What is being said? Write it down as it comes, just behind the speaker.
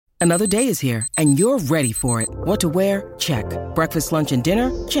Another day is here, and you're ready for it. What to wear? Check. Breakfast, lunch, and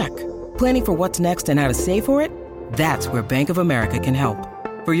dinner? Check. Planning for what's next and how to save for it? That's where Bank of America can help.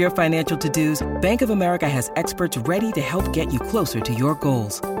 For your financial to-dos, Bank of America has experts ready to help get you closer to your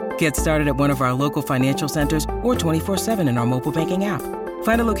goals. Get started at one of our local financial centers or 24/7 in our mobile banking app.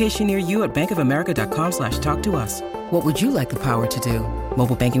 Find a location near you at bankofamerica.com/talktous. What would you like the power to do?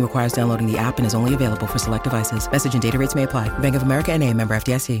 Mobile banking requires downloading the app and is only available for select devices. Message and data rates may apply. Bank of America N.A., member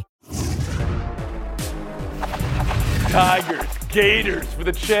FDIC. Tigers, Gators for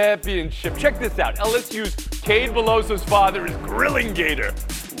the championship. Check this out. LSU's Cade Veloso's father is grilling Gator.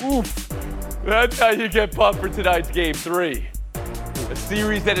 Oof. That's how you get pumped for tonight's Game 3. A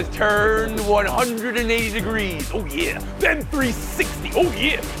series that has turned 180 degrees. Oh, yeah. Then 360. Oh,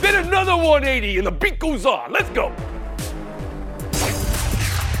 yeah. Then another 180, and the beat goes on. Let's go.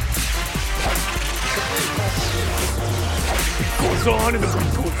 Goes on, and the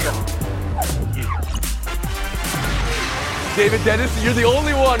beat goes on. David Dennis, you're the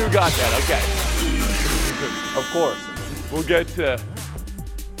only one who got that. Okay. Of course. We'll get to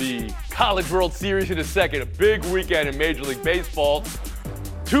the College World Series in a second. A big weekend in Major League Baseball.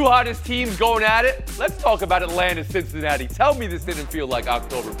 Two hottest teams going at it. Let's talk about Atlanta, Cincinnati. Tell me this didn't feel like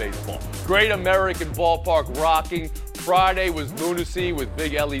October baseball. Great American Ballpark rocking. Friday was lunacy with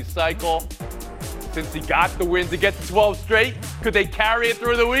Big Ellie's cycle. Since he got the win to get to 12 straight, could they carry it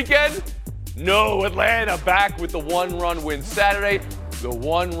through the weekend? No, Atlanta back with the one-run win Saturday, the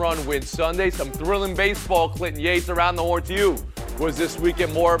one-run win Sunday. Some thrilling baseball, Clinton Yates, around the horn to you. Was this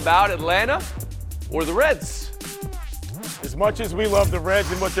weekend more about Atlanta or the Reds? As much as we love the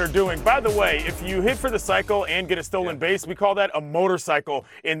Reds and what they're doing. By the way, if you hit for the cycle and get a stolen base, we call that a motorcycle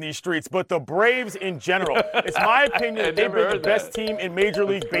in these streets. But the Braves in general, it's my opinion that they've been the best team in Major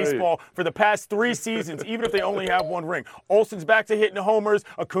League Baseball for the past 3 seasons, even if they only have 1 ring. Olsen's back to hitting homers.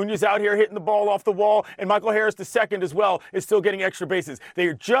 Acuna's out here hitting the ball off the wall. And Michael Harris, the second as well, is still getting extra bases. They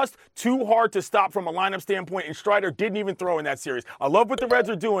are just too hard to stop from a lineup standpoint, and Strider didn't even throw in that series. I love what the Reds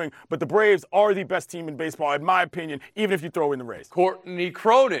are doing, but the Braves are the best team in baseball, in my opinion, even if you throw in the Rays. Courtney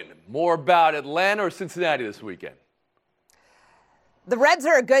Cronin, more about Atlanta or Cincinnati this weekend? The Reds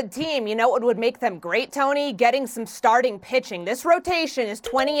are a good team. You know what would make them great, Tony? Getting some starting pitching. This rotation is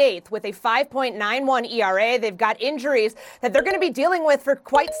 28th with a 5.91 ERA. They've got injuries that they're going to be dealing with for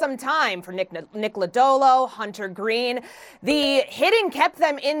quite some time for Nick Lodolo, Hunter Green. The hitting kept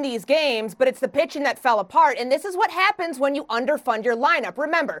them in these games, but it's the pitching that fell apart. And this is what happens when you underfund your lineup.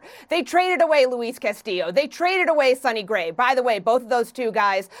 Remember, they traded away Luis Castillo. They traded away Sonny Gray. By the way, both of those two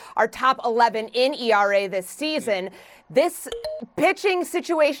guys are top 11 in ERA this season. This pitching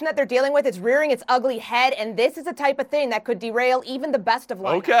situation that they're dealing with is rearing its ugly head, and this is the type of thing that could derail even the best of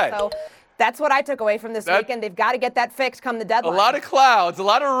lineups. Okay. So that's what I took away from this weekend. They've got to get that fixed come the deadline. A lot of clouds, a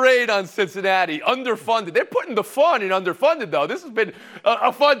lot of rain on Cincinnati, underfunded. They're putting the fun in underfunded, though. This has been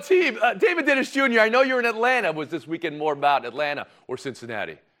a fun team. David Dennis Jr., I know you're in Atlanta. Was this weekend more about Atlanta or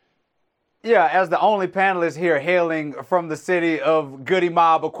Cincinnati? Yeah, as the only panelist here hailing from the city of Goody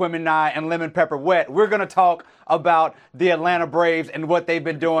Mob, Aquemini, and Lemon Pepper Wet, we're going to talk about the Atlanta Braves and what they've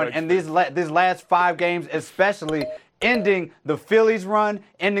been doing. And these last 5 games, especially ending the Phillies run,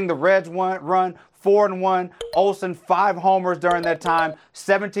 ending the Reds run, 4-1. Olsen 5 homers during that time,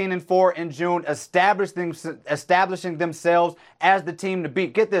 17-4 in June, establishing themselves as the team to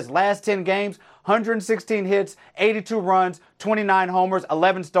beat. Get this, last 10 games, 116 hits, 82 runs, 29 homers,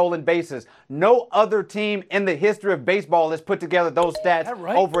 11 stolen bases. No other team in the history of baseball has put together those stats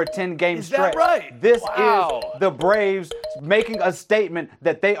over a 10-game stretch. Is that right? This is the Braves making a statement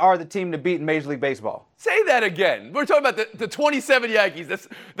that they are the team to beat in Major League Baseball. Say that again. We're talking about the 27 Yankees,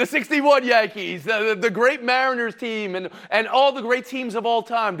 the 61 Yankees, the great Mariners team, and all the great teams of all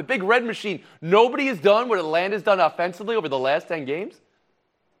time, the big red machine. Nobody has done what Atlanta's done offensively over the last 10 games?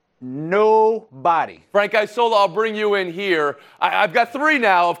 Nobody. Frank Isola, I'll bring you in here. I've got 3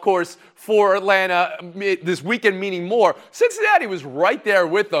 now, of course, for Atlanta this weekend, meaning more. Cincinnati was right there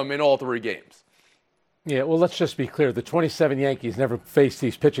with them in all 3 games. Yeah, well, let's just be clear. The 27 Yankees never faced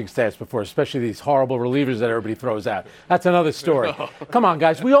these pitching stats before, especially these horrible relievers that everybody throws out. That's another story. Come on,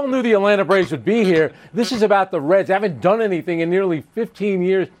 guys. We all knew the Atlanta Braves would be here. This is about the Reds. They haven't done anything in nearly 15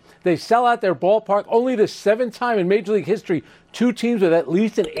 years. They sell out their ballpark. Only the 7th time in Major League history 2 teams with at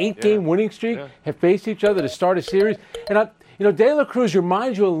least an 8-game winning streak have faced each other to start a series. And, De La Cruz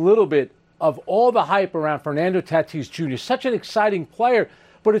reminds you a little bit of all the hype around Fernando Tatis Jr., such an exciting player.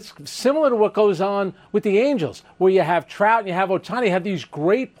 But it's similar to what goes on with the Angels, where you have Trout and you have Ohtani, you have these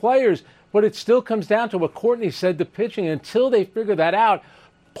great players, but it still comes down to what Courtney said, the pitching. Until they figure that out,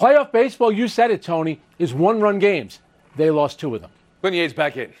 playoff baseball, you said it, Tony, is 1-run games. They lost 2 of them. Clinton Yates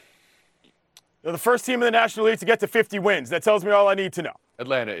back in. They're the first team in the National League to get to 50 wins. That tells me all I need to know.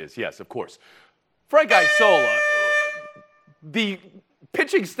 Atlanta is, yes, of course. Frank Isola, the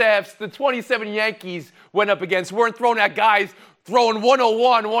pitching staffs the 27 Yankees went up against weren't throwing at guys throwing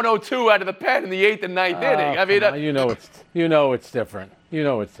 101, 102 out of the pen in the 8th and 9th inning. I mean, you know it's different.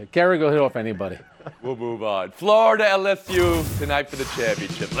 Gehrig will hit off anybody. We'll move on. Florida LSU tonight for the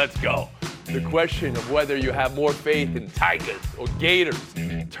championship. Let's go. The question of whether you have more faith in Tigers or Gators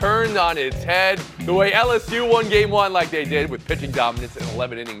turned on its head the way LSU won game 1 like they did with pitching dominance in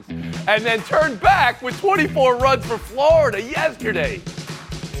 11 innings and then turned back with 24 runs for Florida yesterday.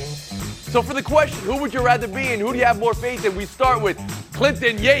 So for the question, who would you rather be and who do you have more faith in? We start with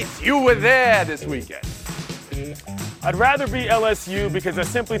Clinton Yates. You were there this weekend. I'd rather be LSU because I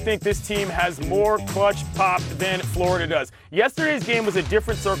simply think this team has more clutch pop than Florida does. Yesterday's game was a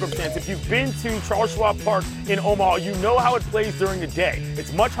different circumstance. If you've been to Charles Schwab Park in Omaha, you know how it plays during the day.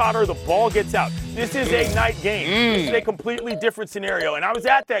 It's much hotter, the ball gets out. This is a night game. This is a completely different scenario. And I was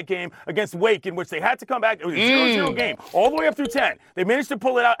at that game against Wake in which they had to come back. It was a 0-0 game all the way up through 10. They managed to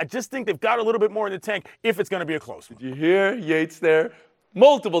pull it out. I just think they've got a little bit more in the tank if it's going to be a close one. Did you hear Yates there?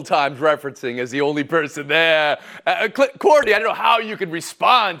 Multiple times referencing as the only person there. Courtney, I don't know how you could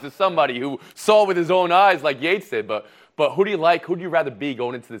respond to somebody who saw with his own eyes like Yates did, but who do you like? Who do you rather be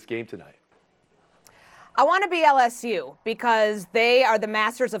going into this game tonight? I want to be LSU because they are the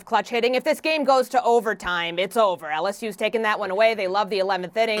masters of clutch hitting. If this game goes to overtime, it's over. LSU's taken that one away. They love the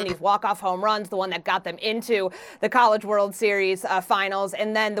 11th inning, these walk-off home runs, the one that got them into the College World Series finals,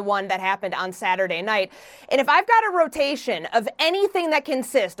 and then the one that happened on Saturday night. And if I've got a rotation of anything that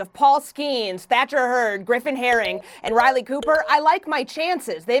consists of Paul Skeens, Thatcher Hurd, Griffin Herring, and Riley Cooper, I like my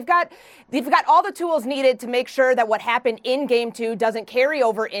chances. They've got all the tools needed to make sure that what happened in Game 2 doesn't carry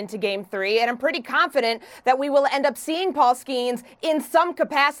over into Game 3, and I'm pretty confident that we will end up seeing Paul Skeens in some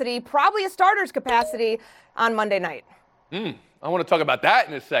capacity, probably a starter's capacity, on Monday night. I want to talk about that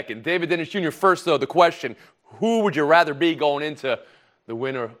in a second. David Dennis Jr. first, though, the question, who would you rather be going into the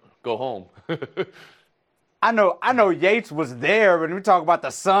win or go home? I know Yates was there when we talk about the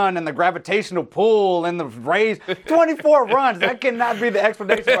sun and the gravitational pull and the Rays. 24 runs. That cannot be the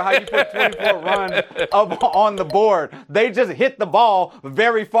explanation for how you put 24 runs up on the board. They just hit the ball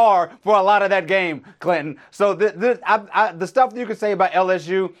very far for a lot of that game, Clinton. So the stuff that you can say about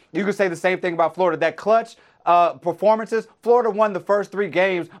LSU, you can say the same thing about Florida. That clutch performances, Florida won the first 3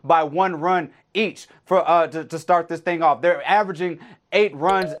 games by 1 run each to start this thing off. They're averaging 8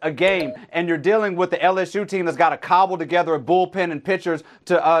 runs a game, and you're dealing with the LSU team that's got to cobble together a bullpen and pitchers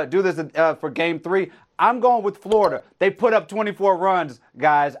to do this for Game 3. I'm going with Florida. They put up 24 runs,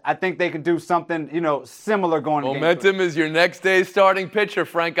 guys. I think they can do something, similar going to Game 3. Momentum is your next day's starting pitcher.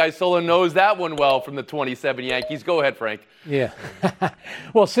 Frank Isola knows that one well from the 27 Yankees. Go ahead, Frank. Yeah.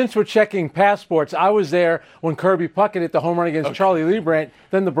 Well, since we're checking passports, I was there when Kirby Puckett hit the home run against Charlie Leibrandt.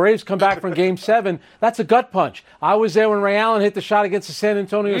 Then the Braves come back from Game 7. That's a gut punch. I was there when Ray Allen hit the shot against the San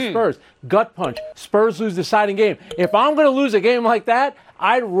Antonio Spurs. Gut punch. Spurs lose the deciding game. If I'm going to lose a game like that,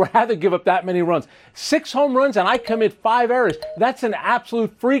 I'd rather give up that many runs. 6 home runs and I commit 5 errors. That's an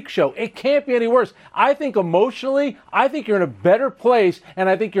absolute freak show. It can't be any worse. I think emotionally, you're in a better place, and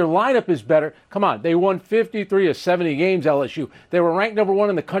I think your lineup is better. Come on, they won 53 of 70 games, LSU. They were ranked number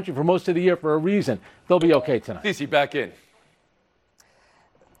 1 in the country for most of the year for a reason. They'll be okay tonight. DC, back in.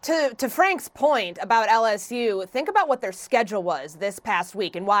 To Frank's point about LSU, think about what their schedule was this past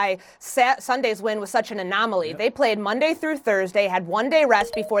week and why Sunday's win was such an anomaly. Yep. They played Monday through Thursday, had 1 day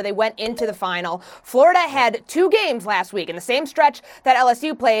rest before they went into the final. Florida had 2 games last week in the same stretch that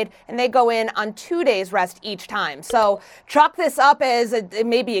LSU played, and they go in on 2 days rest each time. So chalk this up as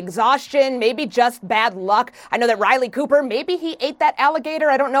maybe exhaustion, maybe just bad luck. I know that Riley Cooper, maybe he ate that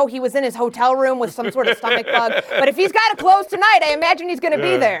alligator. I don't know. He was in his hotel room with some sort of stomach bug. But if he's got to close tonight, I imagine he's going to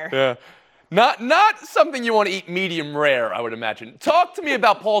be there. Yeah. Not something you want to eat medium rare, I would imagine. Talk to me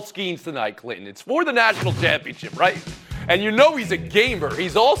about Paul Skeens tonight, Clinton. It's for the national championship, right? And he's a gamer.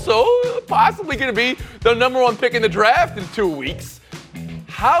 He's also possibly going to be the number 1 pick in the draft in 2 weeks.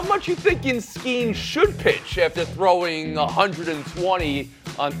 How much you thinking Skeens should pitch after throwing 120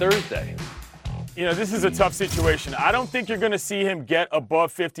 on Thursday? This is a tough situation. I don't think you're going to see him get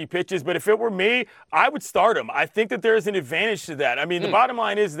above 50 pitches, but if it were me, I would start him. I think that there is an advantage to that. I mean, the bottom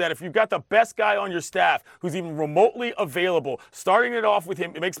line is that if you've got the best guy on your staff who's even remotely available, starting it off with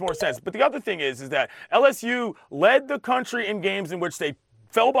him, it makes more sense. But the other thing is that LSU led the country in games in which they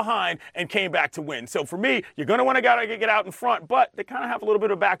fell behind, and came back to win. So for me, you're going to want to get out in front, but they kind of have a little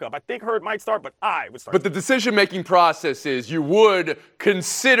bit of backup. I think Hurt might start, but I would start. But the decision-making process is you would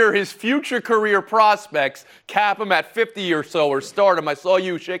consider his future career prospects, cap him at 50 or so, or start him. I saw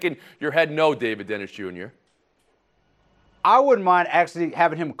you shaking your head no, David Dennis Jr. I wouldn't mind actually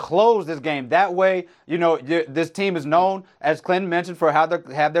having him close this game. That way, this team is known, as Clinton mentioned, for how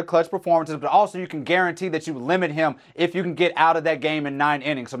they have their clutch performances, but also you can guarantee that you limit him if you can get out of that game in 9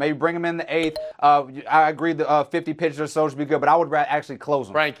 innings. So maybe bring him in the 8th. I agree the 50 pitches or so should be good, but I would rather actually close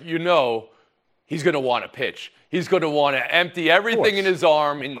him. Frank, he's going to want to pitch. He's going to want to empty everything in his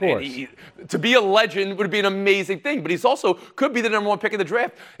arm. And to be a legend would be an amazing thing, but he's also could be the number 1 pick in the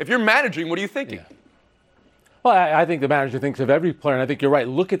draft. If you're managing, what are you thinking? Yeah. Well, I think the manager thinks of every player, and I think you're right.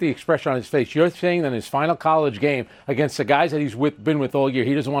 Look at the expression on his face. You're saying that in his final college game against the guys that he's been with all year,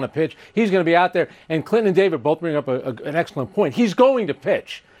 he doesn't want to pitch. He's going to be out there. And Clinton and David both bring up an excellent point. He's going to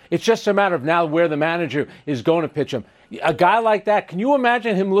pitch. It's just a matter of now where the manager is going to pitch him. A guy like that, can you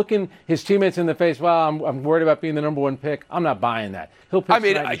imagine him looking his teammates in the face? Well, I'm worried about being the number 1 pick. I'm not buying that. He'll pitch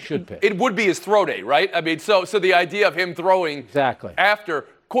tonight, he should pitch. It would be his throw day, right? So the idea of him throwing after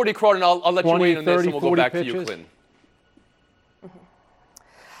Courtney Cronin, I'll let 20, you in on 30, this, and we'll go back pitches. to you, Clinton.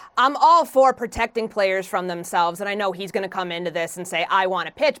 I'm all for protecting players from themselves, and I know he's going to come into this and say, I want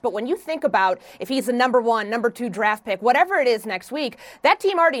to pitch. But when you think about if he's the number 1, number 2 draft pick, whatever it is next week, that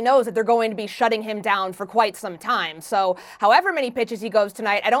team already knows that they're going to be shutting him down for quite some time. So however many pitches he goes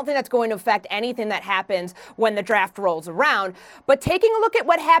tonight, I don't think that's going to affect anything that happens when the draft rolls around. But taking a look at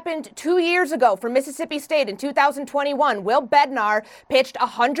what happened 2 years ago for Mississippi State in 2021, Will Bednar pitched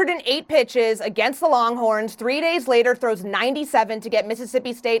 108 pitches against the Longhorns. 3 days later, throws 97 to get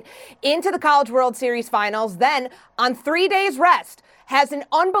Mississippi State into the College World Series finals. Then, on 3 days rest, has an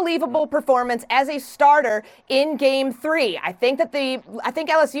unbelievable performance as a starter in Game 3. I think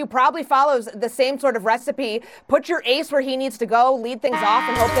LSU probably follows the same sort of recipe. Put your ace where he needs to go, lead things off,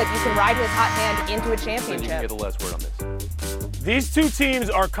 and hope that you can ride his hot hand into a championship. You can get the last word on this. These two teams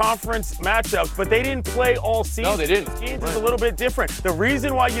are conference matchups, but they didn't play all season. No, they didn't. This game is a little bit different. The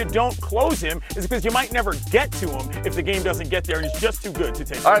reason why you don't close him is because you might never get to him if the game doesn't get there, and he's just too good to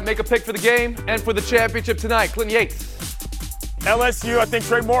take. All right, make a pick for the game and for the championship tonight. Clinton Yates. LSU, I think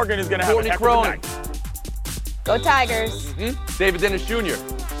Trey Morgan is going to have a heck of a night. Go Tigers. David Dennis Jr.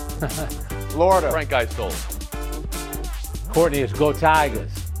 Florida. Frank Geisel. Courtney is go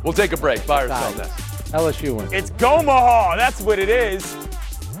Tigers. We'll take a break. Buy or sell that. LSU wins. It's Gomaha. That's what it is.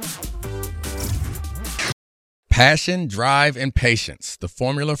 Passion, drive, and patience. The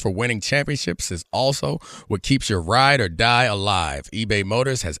formula for winning championships is also what keeps your ride or die alive. eBay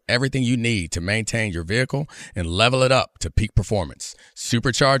Motors has everything you need to maintain your vehicle and level it up to peak performance.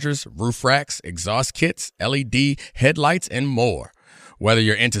 Superchargers, roof racks, exhaust kits, LED headlights, and more. Whether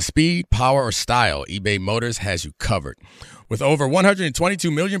you're into speed, power, or style, eBay Motors has you covered. With over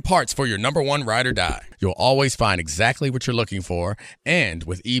 122 million parts for your number 1 ride or die, you'll always find exactly what you're looking for. And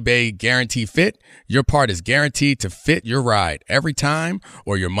with eBay Guarantee Fit, your part is guaranteed to fit your ride every time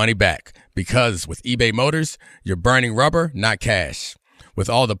or your money back. Because with eBay Motors, you're burning rubber, not cash. With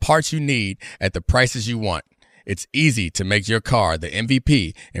all the parts you need at the prices you want, it's easy to make your car the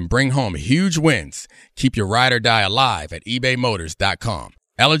MVP and bring home huge wins. Keep your ride or die alive at ebaymotors.com.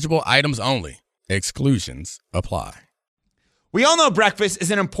 Eligible items only. Exclusions apply. We all know breakfast is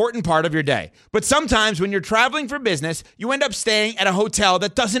an important part of your day, but sometimes when you're traveling for business, you end up staying at a hotel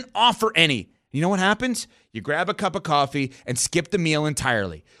that doesn't offer any. You know what happens? You grab a cup of coffee and skip the meal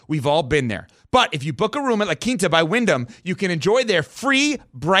entirely. We've all been there. But if you book a room at La Quinta by Wyndham, you can enjoy their free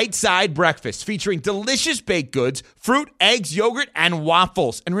Bright Side breakfast featuring delicious baked goods, fruit, eggs, yogurt, and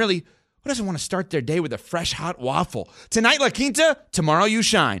waffles. And really, who doesn't want to start their day with a fresh, hot waffle? Tonight, La Quinta, tomorrow you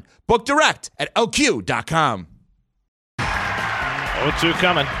shine. Book direct at lq.com. 0-2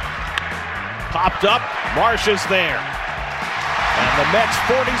 coming. Popped up. Marsh is there. And the Mets'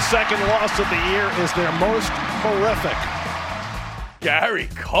 42nd loss of the year is their most horrific. Gary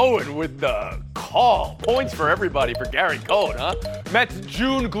Cohen with the call. Points for everybody for Gary Cohen, huh? Mets'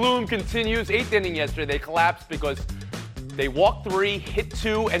 June gloom continues. 8th inning yesterday, they collapsed because they walked 3, hit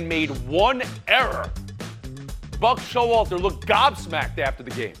 2, and made 1 error. Buck Showalter looked gobsmacked after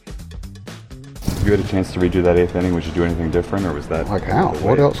the game. If you had a chance to redo that 8th inning, would you do anything different, or was that... Like how?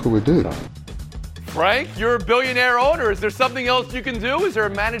 What else could we do? Frank, you're a billionaire owner. Is there something else you can do? Is there a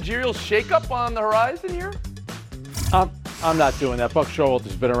managerial shakeup on the horizon here? I'm not doing that. Buck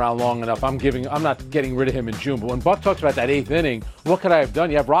Showalter's been around long enough. I'm not getting rid of him in June. But when Buck talks about that 8th inning, what could I have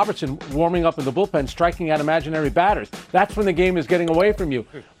done? You have Robertson warming up in the bullpen, striking at imaginary batters. That's when the game is getting away from you.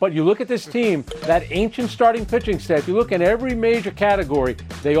 But you look at this team, that ancient starting pitching staff, you look at every major category,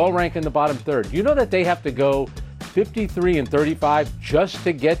 they all rank in the bottom third. You know that they have to go 53-35 just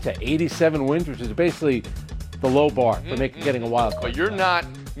to get to 87 wins, which is basically the low bar for getting a wild card. But you're not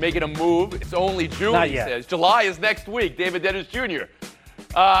making a move. It's only June, Not he yet. says. July is next week. David Dennis Jr.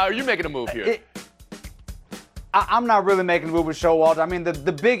 Are you making a move here? I'm not really making a move with Showalter. I mean, the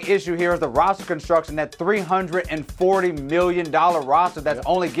big issue here is the roster construction, that $340 million roster that's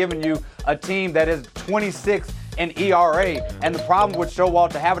only giving you a team that is 26 in ERA. And the problem with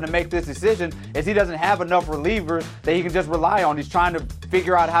Showalter having to make this decision is he doesn't have enough relievers that he can just rely on. He's trying to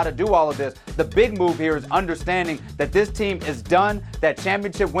figure out how to do all of this. The big move here is understanding that this team is done. That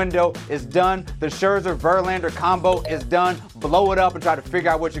championship window is done. The Scherzer-Verlander combo is done. Blow it up and try to figure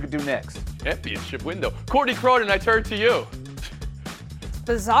out what you can do next. Championship window. Courtney Cronin, I turn to you.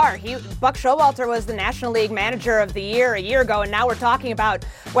 Bizarre. Buck Showalter was the National League Manager of the Year a year ago, and now we're talking about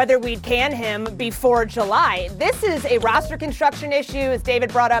whether we'd can him before July. This is a roster construction issue, as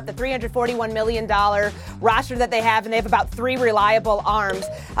David brought up, the $341 million roster that they have, and they have about 3 reliable arms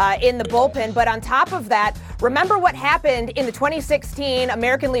in the bullpen. But on top of that, remember what happened in the 2016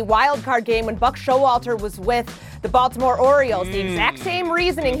 American League wildcard game when Buck Showalter was with the Baltimore Orioles. The exact same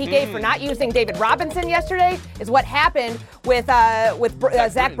reasoning he gave for not using David Robinson yesterday is what happened with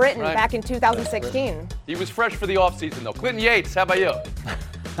Zach Britton right. back in 2016. He was fresh for the offseason, though. Clinton Yates, how about you?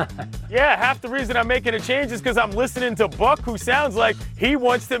 Yeah, half the reason I'm making a change is because I'm listening to Buck, who sounds like he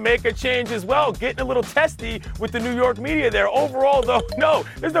wants to make a change as well, getting a little testy with the New York media there. Overall, though, no,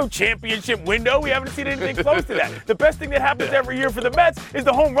 there's no championship window. We haven't seen anything close to that. The best thing that happens every year for the Mets is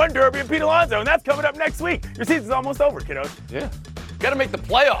the home run derby and Pete Alonso, and that's coming up next week. Your season's almost over, kiddos. Yeah. Got to make the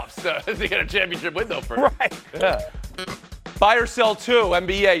playoffs to get a championship window first. Right. Yeah. Buy or sell 2,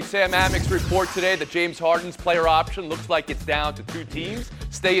 NBA. Sam Amick's report today that James Harden's player option looks like it's down to 2 teams.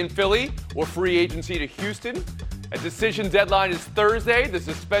 Stay in Philly or free agency to Houston. A decision deadline is Thursday. The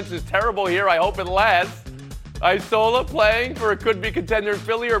suspense is terrible here. I hope it lasts. Isola playing for a could-be contender in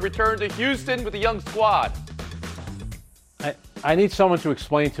Philly or return to Houston with a young squad. I need someone to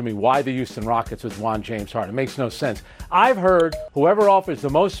explain to me why the Houston Rockets would want James Harden. It makes no sense. I've heard whoever offers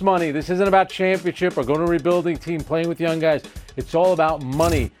the most money, this isn't about championship or going to a rebuilding team, playing with young guys. It's all about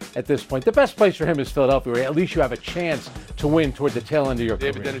money at this point. The best place for him is Philadelphia, where at least you have a chance to win toward the tail end of your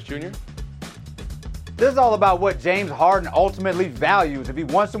career. David Dennis Jr.? This is all about what James Harden ultimately values. If he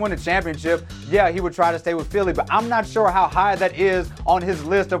wants to win a championship, yeah, he would try to stay with Philly, but I'm not sure how high that is on his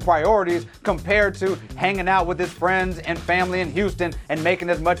list of priorities compared to hanging out with his friends and family in Houston and making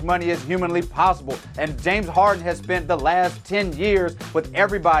as much money as humanly possible. And James Harden has spent the last 10 years with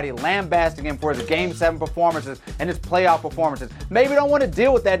everybody lambasting him for his Game 7 performances and his playoff performances. Maybe don't want to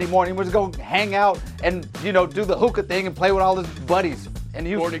deal with that anymore. He wants to go hang out and, do the hookah thing and play with all his buddies. And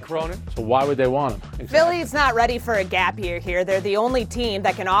Courtney Cronin. So why would they want him? Exactly. Philly's not ready for a gap year here. They're the only team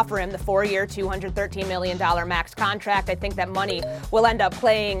that can offer him the 4-year, $213 million max contract. I think that money will end up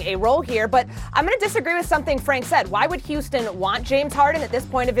playing a role here. But I'm going to disagree with something Frank said. Why would Houston want James Harden at this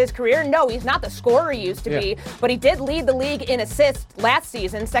point of his career? No, he's not the scorer he used to be, but he did lead the league in assists last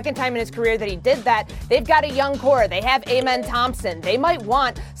season. Second time in his career that he did that. They've got a young core. They have Amen Thompson. They might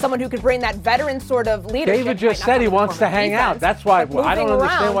want someone who could bring that veteran sort of leadership. David just said he wants to hang out. That's why I don't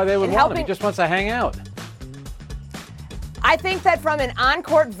understand why they would want him. He just wants to hang out. I think that from an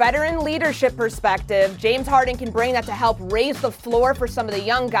on-court veteran leadership perspective, James Harden can bring that to help raise the floor for some of the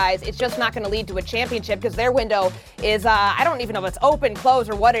young guys. It's just not going to lead to a championship because their window is, I don't even know if it's open, close,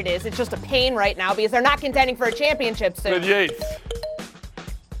 or what it is. It's just a pain right now because they're not contending for a championship soon. Good Yates.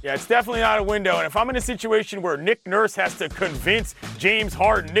 Yeah, it's definitely not a window. And if I'm in a situation where Nick Nurse has to convince James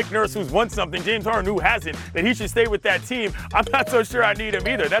Harden, Nick Nurse who's won something, James Harden who hasn't, that he should stay with that team, I'm not so sure I need him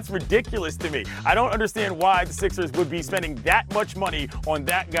either. That's ridiculous to me. I don't understand why the Sixers would be spending that much money on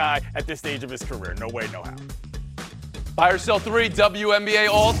that guy at this stage of his career. No way, no how. Buy or sell 3, WNBA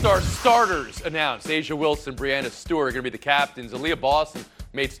All-Star starters announced. Asia Wilson, Brianna Stewart are going to be the captains. Aaliyah Boston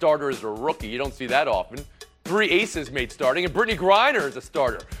made starter as a rookie. You don't see that often. 3 aces made starting, and Brittany Griner is a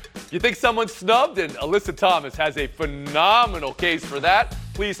starter. You think someone's snubbed? And Alyssa Thomas has a phenomenal case for that.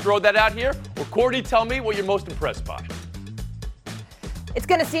 Please throw that out here. Or Courtney, tell me what you're most impressed by. It's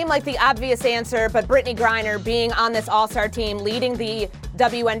going to seem like the obvious answer, but Brittany Griner being on this all-star team, leading the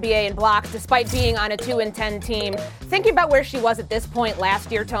WNBA in blocks, despite being on a 2-10 team. Thinking about where she was at this point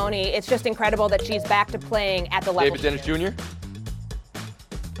last year, Tony, it's just incredible that she's back to playing at the level. David Dennis Jr.?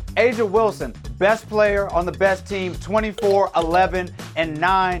 Asia Wilson, best player on the best team, 24, 11, and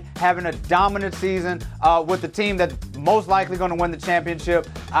 9, having a dominant season with the team that's most likely going to win the championship.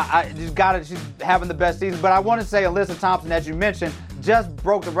 She's having the best season. But I want to say Alyssa Thompson, as you mentioned, just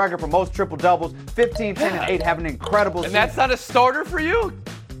broke the record for most triple-doubles, 15, 10, and 8, having an incredible season. And that's not a starter for you?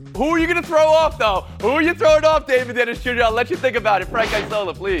 Who are you going to throw off, though? Who are you throwing off, David Dennis Jr.? I'll let you think about it. Frank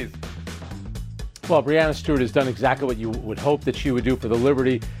Isola, please. Well, Breanna Stewart has done exactly what you would hope that she would do for the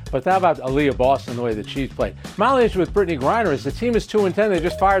Liberty. But how about Aaliyah Boston, the way that she's played? My issue with Brittany Griner is the team is 2-10. They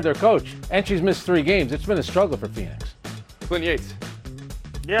just fired their coach, and she's missed 3 games. It's been a struggle for Phoenix. Clint Yates.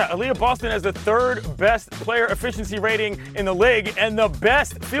 Yeah, Aaliyah Boston has the 3rd best player efficiency rating in the league and the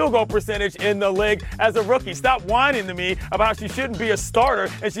best field goal percentage in the league as a rookie. Stop whining to me about how she shouldn't be a starter,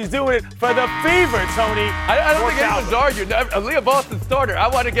 and she's doing it for the fever, Tony. I don't think anyone's arguing. Aaliyah Boston starter. I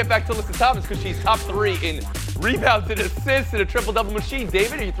want to get back to Alyssa Thomas because she's top 3 in rebounds and assists and a triple-double machine.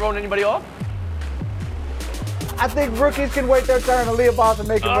 David, are you throwing anybody off? I think rookies can wait their turn. Aaliyah Boston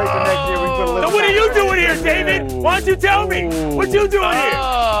make them wait till next year. So what are you doing here, David? Why don't you tell me? What you doing here?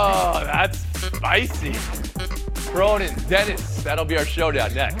 Oh, that's spicy. Cronin, Dennis. That'll be our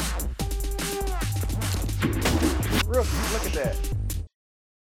showdown next. Rookies, look at that.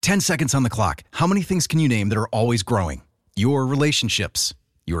 10 seconds on the clock. How many things can you name that are always growing? Your relationships,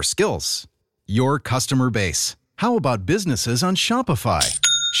 your skills, your customer base. How about businesses on Shopify?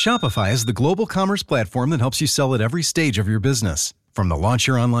 Shopify is the global commerce platform that helps you sell at every stage of your business. From the launch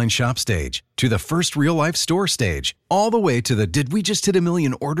your online shop stage, to the first real-life store stage, all the way to the did we just hit 1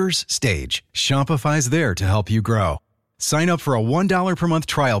 million orders stage. Shopify's there to help you grow. Sign up for a $1 per month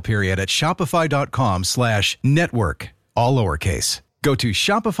trial period at shopify.com/network, all lowercase. Go to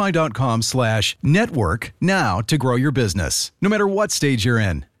shopify.com/network now to grow your business, no matter what stage you're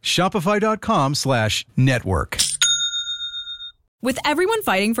in. Shopify.com/network. With everyone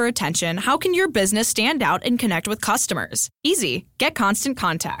fighting for attention, how can your business stand out and connect with customers? Easy. Get Constant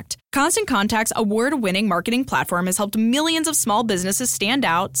Contact. Constant Contact's award-winning marketing platform has helped millions of small businesses stand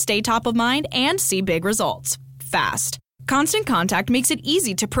out, stay top of mind, and see big results fast. Constant Contact makes it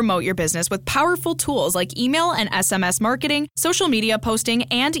easy to promote your business with powerful tools like email and SMS marketing, social media posting,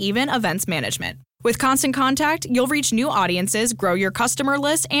 and even events management. With Constant Contact, you'll reach new audiences, grow your customer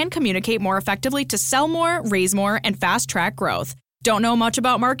list, and communicate more effectively to sell more, raise more, and fast-track growth. Don't know much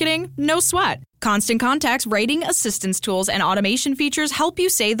about marketing? No sweat. Constant Contact's writing assistance tools and automation features help you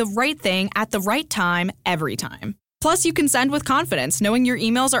say the right thing at the right time, every time. Plus, you can send with confidence, knowing your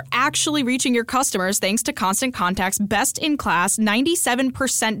emails are actually reaching your customers thanks to Constant Contact's best-in-class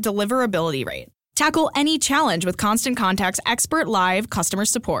 97% deliverability rate. Tackle any challenge with Constant Contact's expert live customer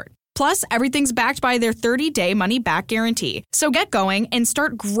support. Plus, everything's backed by their 30-day money-back guarantee. So get going and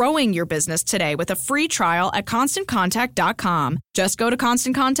start growing your business today with a free trial at ConstantContact.com. Just go to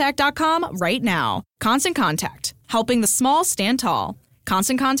ConstantContact.com right now. Constant Contact, helping the small stand tall.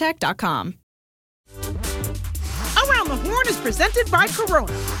 ConstantContact.com. Around the Horn is presented by Corona.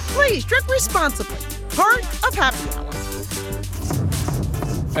 Please drink responsibly. Part of Happy Hour.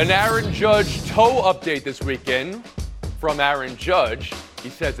 An Aaron Judge toe update this weekend from Aaron Judge. He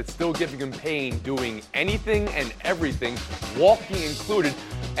says it's still giving him pain doing anything and everything, walking included.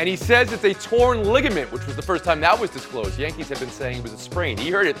 And he says it's a torn ligament, which was the first time that was disclosed. Yankees have been saying it was a sprain. He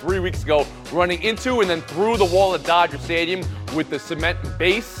heard it 3 weeks ago, running into and then through the wall at Dodger Stadium with the cement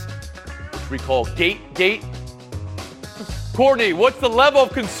base, which we call gate. Courtney, what's the level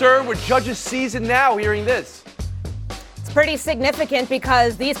of concern with Judge's season now hearing this? Pretty significant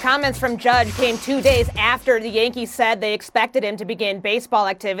because these comments from Judge came 2 days after the Yankees said they expected him to begin baseball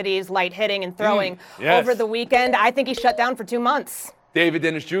activities, light hitting and throwing over the weekend. I think he's shut down for 2 months. David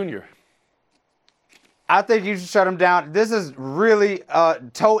Dennis Jr. I think you should shut him down. This is really,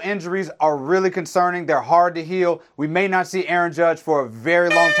 toe injuries are really concerning. They're hard to heal. We may not see Aaron Judge for a very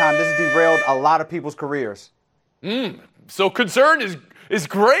long time. This has derailed a lot of people's careers. So concern is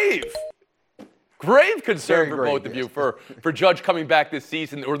grave. Grave concern for both of you for Judge coming back this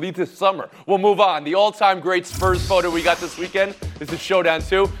season, or at least this summer. We'll move on. The all-time great Spurs photo we got this weekend is the Showdown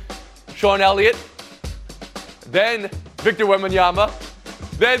 2. Sean Elliott, then Victor Wembanyama,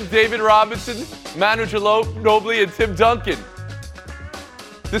 then David Robinson, Manu Ginobili, and Tim Duncan.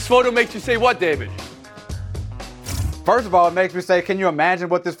 This photo makes you say what, David? First of all, it makes me say, can you imagine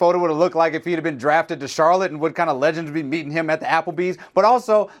what this photo would have looked like if he'd have been drafted to Charlotte and what kind of legends would be meeting him at the Applebee's? But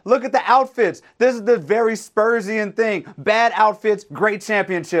also, look at the outfits. This is the very Spursian thing. Bad outfits, great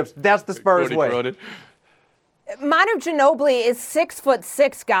championships. That's the Spurs way. Manu Ginobili is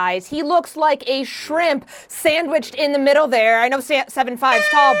 6'6", guys. He looks like a shrimp sandwiched in the middle there. I know 7'5"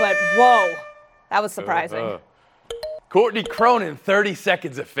 tall, but whoa, that was surprising. Courtney Cronin, 30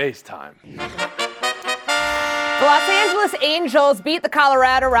 seconds of FaceTime. The Los Angeles Angels beat the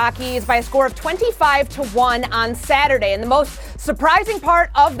Colorado Rockies by a score of 25-1 on Saturday. And the most surprising part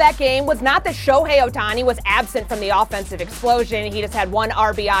of that game was not that Shohei Ohtani was absent from the offensive explosion. He just had 1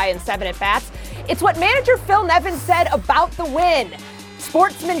 RBI and 7 at-bats. It's what manager Phil Nevin said about the win.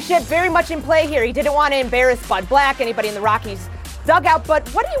 Sportsmanship very much in play here. He didn't want to embarrass Bud Black, anybody in the Rockies dugout, but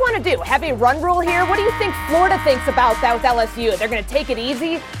what do you want to do? Have a run rule here? What do you think Florida thinks about that with LSU? They're going to take it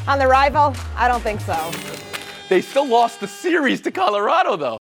easy on the rival? I don't think so. They still lost the series to Colorado,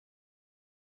 though.